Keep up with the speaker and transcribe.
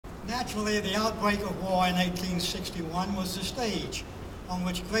Naturally, the outbreak of war in 1861 was the stage on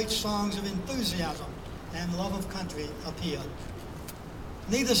which great songs of enthusiasm and love of country appeared.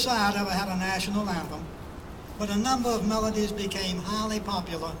 Neither side ever had a national anthem, but a number of melodies became highly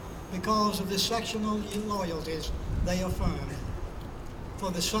popular because of the sectional loyalties they affirmed. For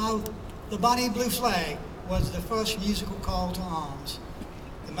the South, the Bonnie Blue Flag was the first musical call to arms.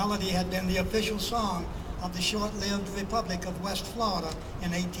 The melody had been the official song of the short-lived Republic of West Florida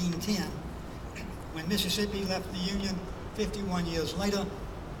in 1810. When Mississippi left the Union 51 years later,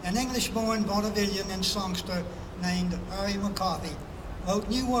 an English-born vaudevillian and songster named Harry McCarthy wrote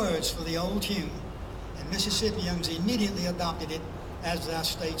new words for the old tune, and Mississippians immediately adopted it as their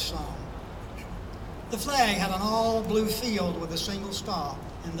state song. The flag had an all-blue field with a single star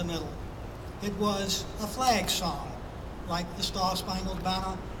in the middle. It was a flag song. Like the Star-Spangled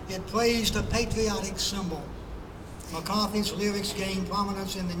Banner, it praised a patriotic symbol. McCarthy's lyrics gained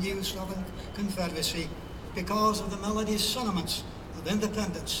prominence in the new Southern Confederacy because of the melody's sentiments of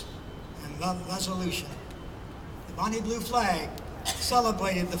independence and resolution. The Bonnie Blue Flag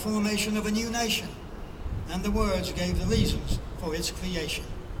celebrated the formation of a new nation, and the words gave the reasons for its creation.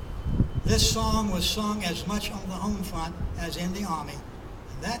 This song was sung as much on the home front as in the Army,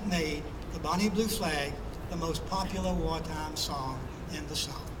 and that made the Bonnie Blue Flag the most popular wartime song in the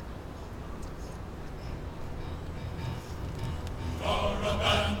South. For a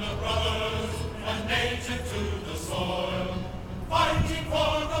band of brothers and native to the soil, fighting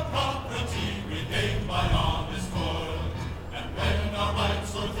for the property we gained by honest toil. And when our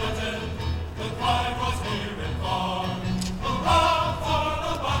rights were threatened, the cry was near and far. Hurrah for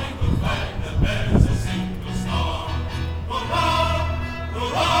the Bonnie Blue Flag that bears a single star. Hurrah,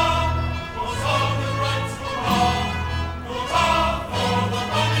 hurrah, for Southern rights, hurrah. Hurrah for the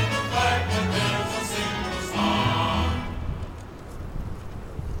Bonnie Blue Flag that bears a single star.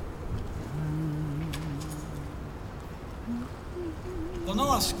 The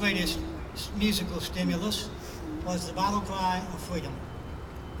North's greatest musical stimulus was the battle cry of freedom.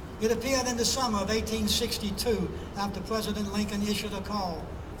 It appeared in the summer of 1862 after President Lincoln issued a call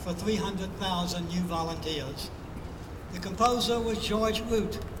for 300,000 new volunteers. The composer was George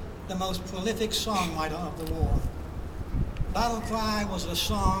Root, the most prolific songwriter of the war. Battle Cry was a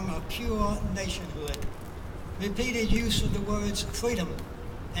song of pure nationhood. Repeated use of the words freedom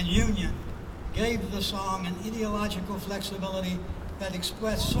and union gave the song an ideological flexibility that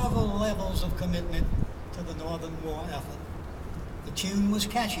expressed several levels of commitment to the Northern War effort. The tune was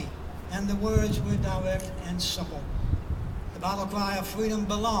catchy, and the words were direct and simple. The battle cry of freedom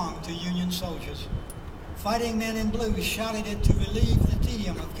belonged to Union soldiers. Fighting men in blue shouted it to relieve the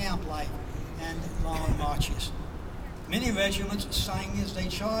tedium of camp life and long marches. Many regiments sang as they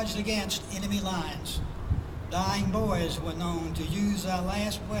charged against enemy lines. Dying boys were known to use their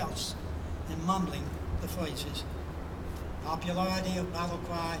last breaths in mumbling the phrases. Popularity of battle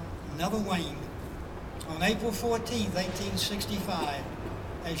cry never waned. On April 14, 1865,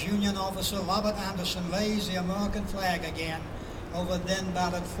 as Union officer Robert Anderson raised the American flag again over then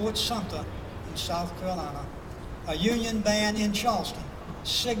battered Fort Sumter in South Carolina, a Union band in Charleston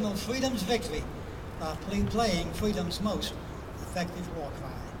signaled freedom's victory by playing freedom's most effective war cry.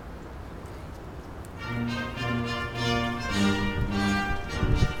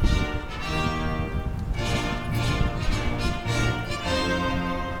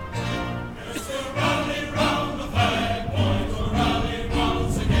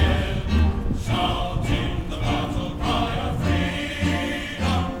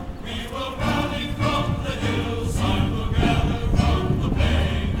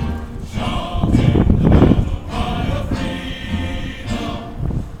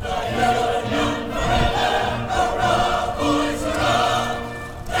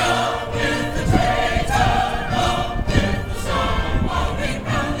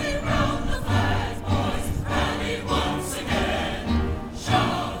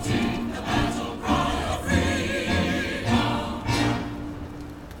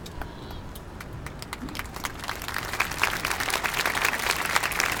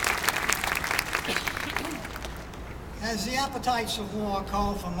 As the appetites of war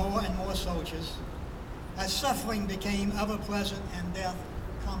called for more and more soldiers, as suffering became ever-present and death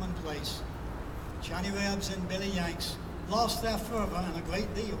commonplace, Johnny Rebs and Billy Yanks lost their fervor and a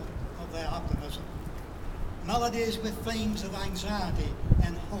great deal of their optimism. Melodies with themes of anxiety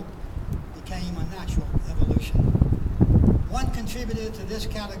and hope became a natural evolution. One contributor to this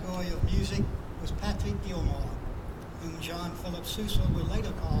category of music was Patrick Gilmore, whom John Philip Sousa would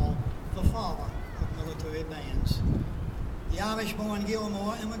later call the father of military bands. The Irish-born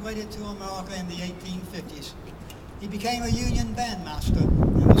Gilmore immigrated to America in the 1850s. He became a Union bandmaster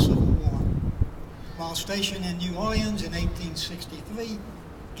in the Civil While stationed in New Orleans in 1863,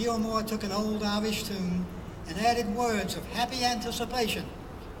 Gilmore took an old Irish tune and added words of happy anticipation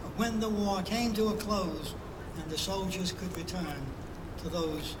of when the war came to a close and the soldiers could return to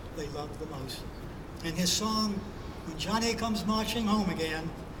those they loved the most. And his song, When Johnny Comes Marching Home Again,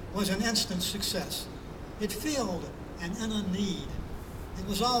 was an instant success. It filled an inner need. It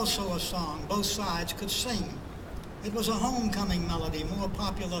was also a song both sides could sing. It was a homecoming melody, more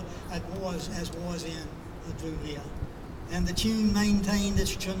popular as war's end drew near. And the tune maintained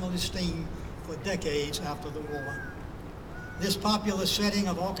its general esteem for decades after the war. This popular setting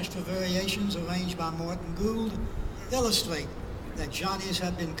of orchestra variations arranged by Morton Gould illustrate that Johnnies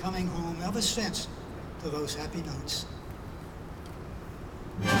have been coming home ever since to those happy notes.